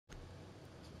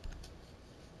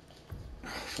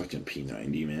Fucking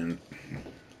P90, man.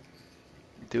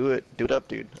 Do it. Do it up,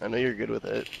 dude. I know you're good with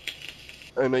it.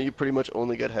 I know you pretty much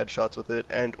only get headshots with it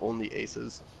and only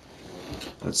aces.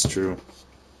 That's true.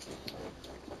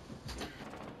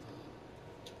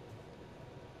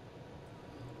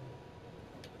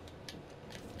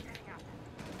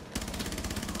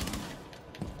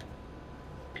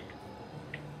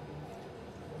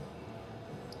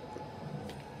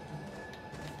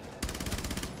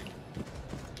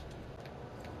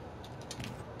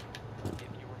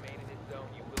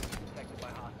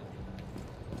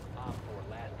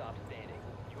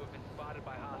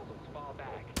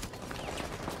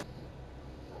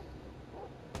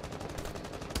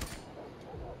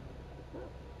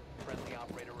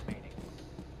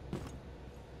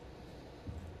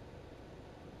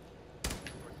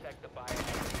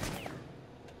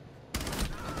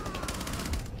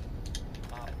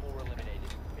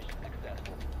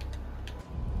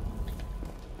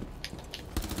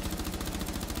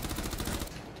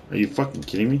 Are you fucking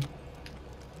kidding me?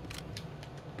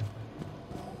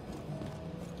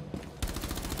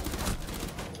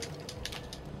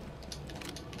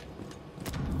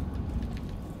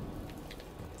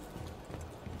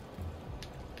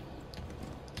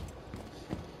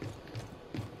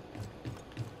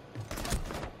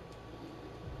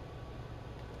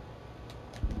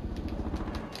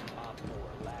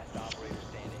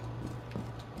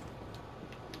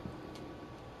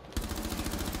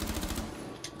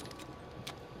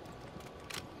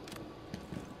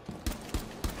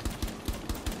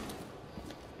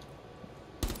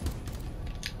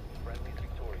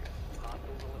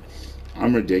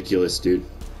 I'm ridiculous, dude.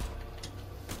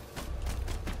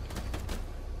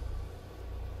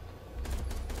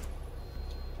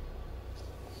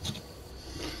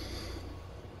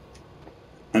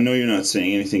 I know you're not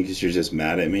saying anything because you're just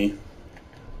mad at me.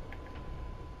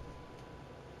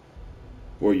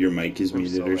 Or your mic is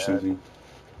muted or something.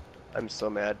 I'm so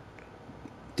mad.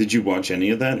 Did you watch any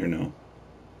of that or no?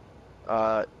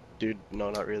 Dude,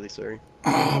 no, not really, sorry.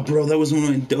 Ah, bro, that was one of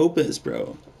my dopest,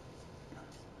 bro.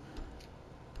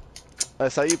 I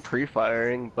saw you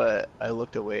pre-firing, but I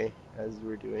looked away as you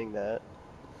were doing that.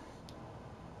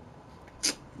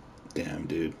 Damn,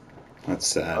 dude. That's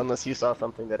sad. Unless you saw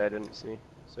something that I didn't see.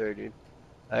 Sorry, dude.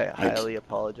 I highly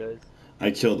apologize.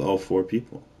 I killed all 4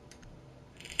 people.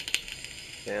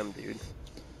 Damn, dude.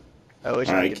 I wish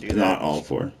I could do that. Not all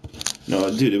 4.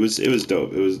 No, dude, it was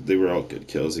dope. They were all good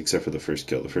kills except for the first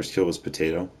kill. The first kill was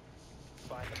Potato.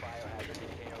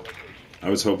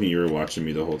 I was hoping you were watching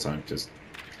me the whole time because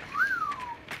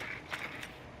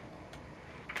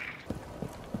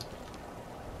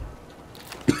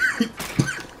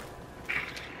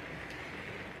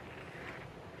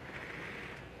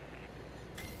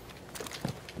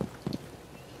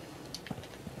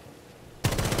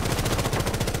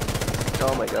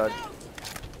oh my god.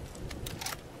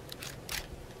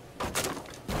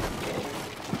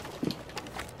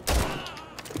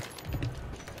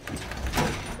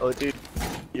 Oh, dude,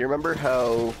 you remember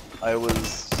how I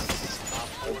was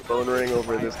bonering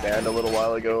over this band a little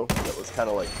while ago that was kind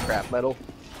of like crap metal?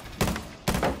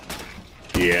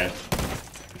 yeah.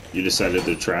 You decided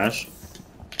they're trash?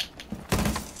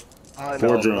 4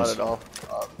 drones. Not at all.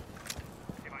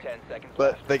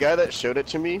 But the guy that showed it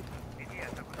to me,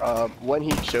 when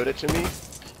he showed it to me, he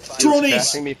was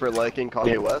trashing me for liking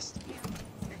Kanye West.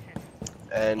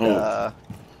 And,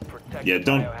 yeah,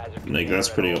 don't, like, that's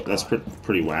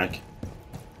pretty whack.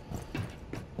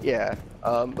 Yeah,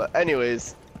 but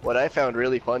anyways, what I found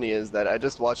really funny is that I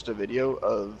just watched a video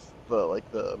of the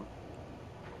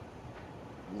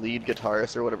lead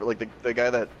guitarist or whatever, like the guy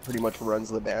that pretty much runs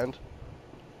the band,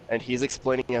 and he's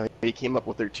explaining how he came up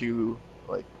with their 2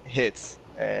 like hits,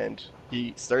 and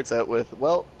he starts out with,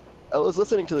 well, I was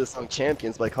listening to the song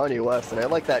Champions by Kanye West, and I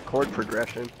like that chord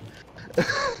progression.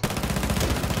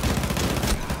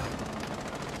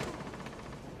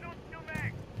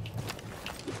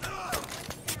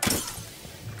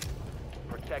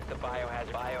 Protect the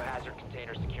biohazard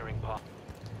container securing pod.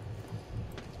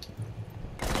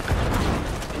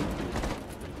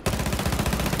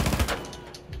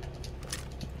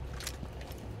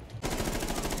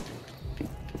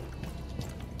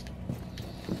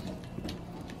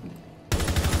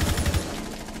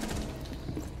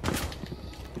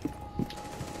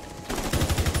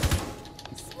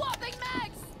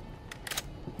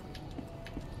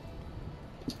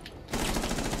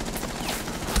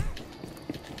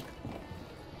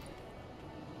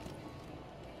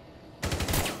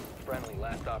 Friendly,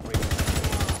 last operator.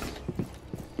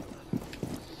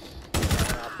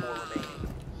 4 remaining.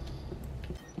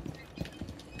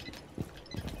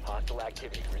 Hostile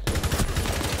activity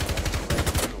resumed.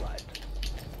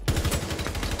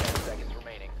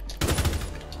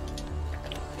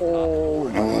 Oh,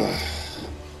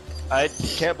 I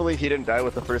can't believe he didn't die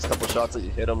with the first couple shots that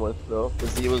you hit him with, though,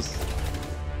 because he was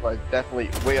like definitely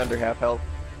way under half health.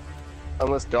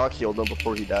 Unless Doc healed him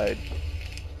before he died.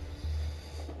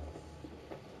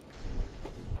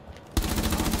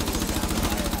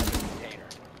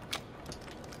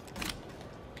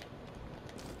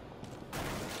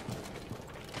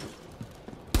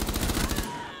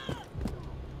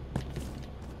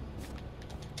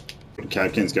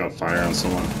 Captain's got fire on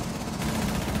someone.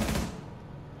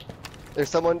 There's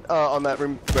someone on that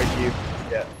room right to you.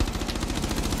 Yeah.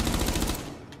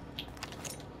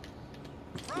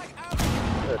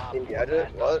 Team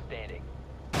Gadget? What? Standing.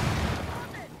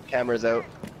 Camera's out.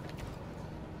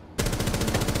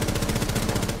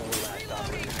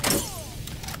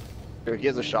 Here, he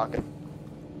has a shotgun.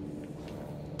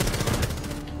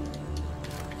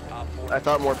 I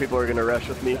thought more people were gonna rush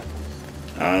with me.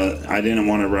 I didn't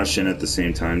want to rush in at the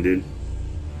same time, dude.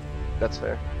 That's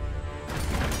fair.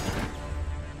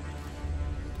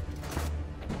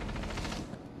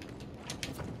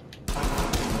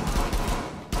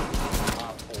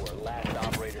 Op 4, last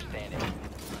operator standing.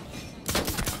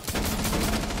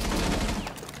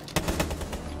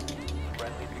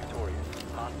 Friendly victorious.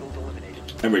 Hostiles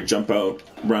eliminated. Remember, jump out,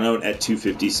 run out at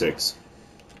 256.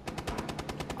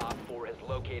 Op 4 has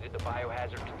located the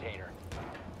biohazard container.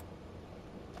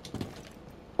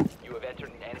 You have entered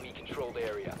an enemy-controlled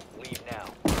area. Leave now.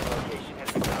 Location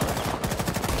has been covered.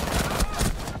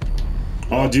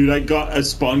 Oh, dude, I got a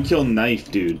spawn kill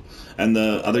knife, dude. And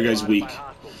the other guy's weak.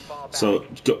 So,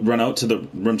 go, run out to the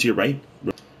room to your right.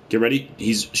 Get ready.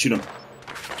 Shoot him.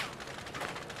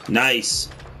 Nice.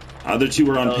 Other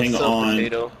two are on ping on.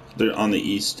 Potato. They're on the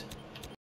east.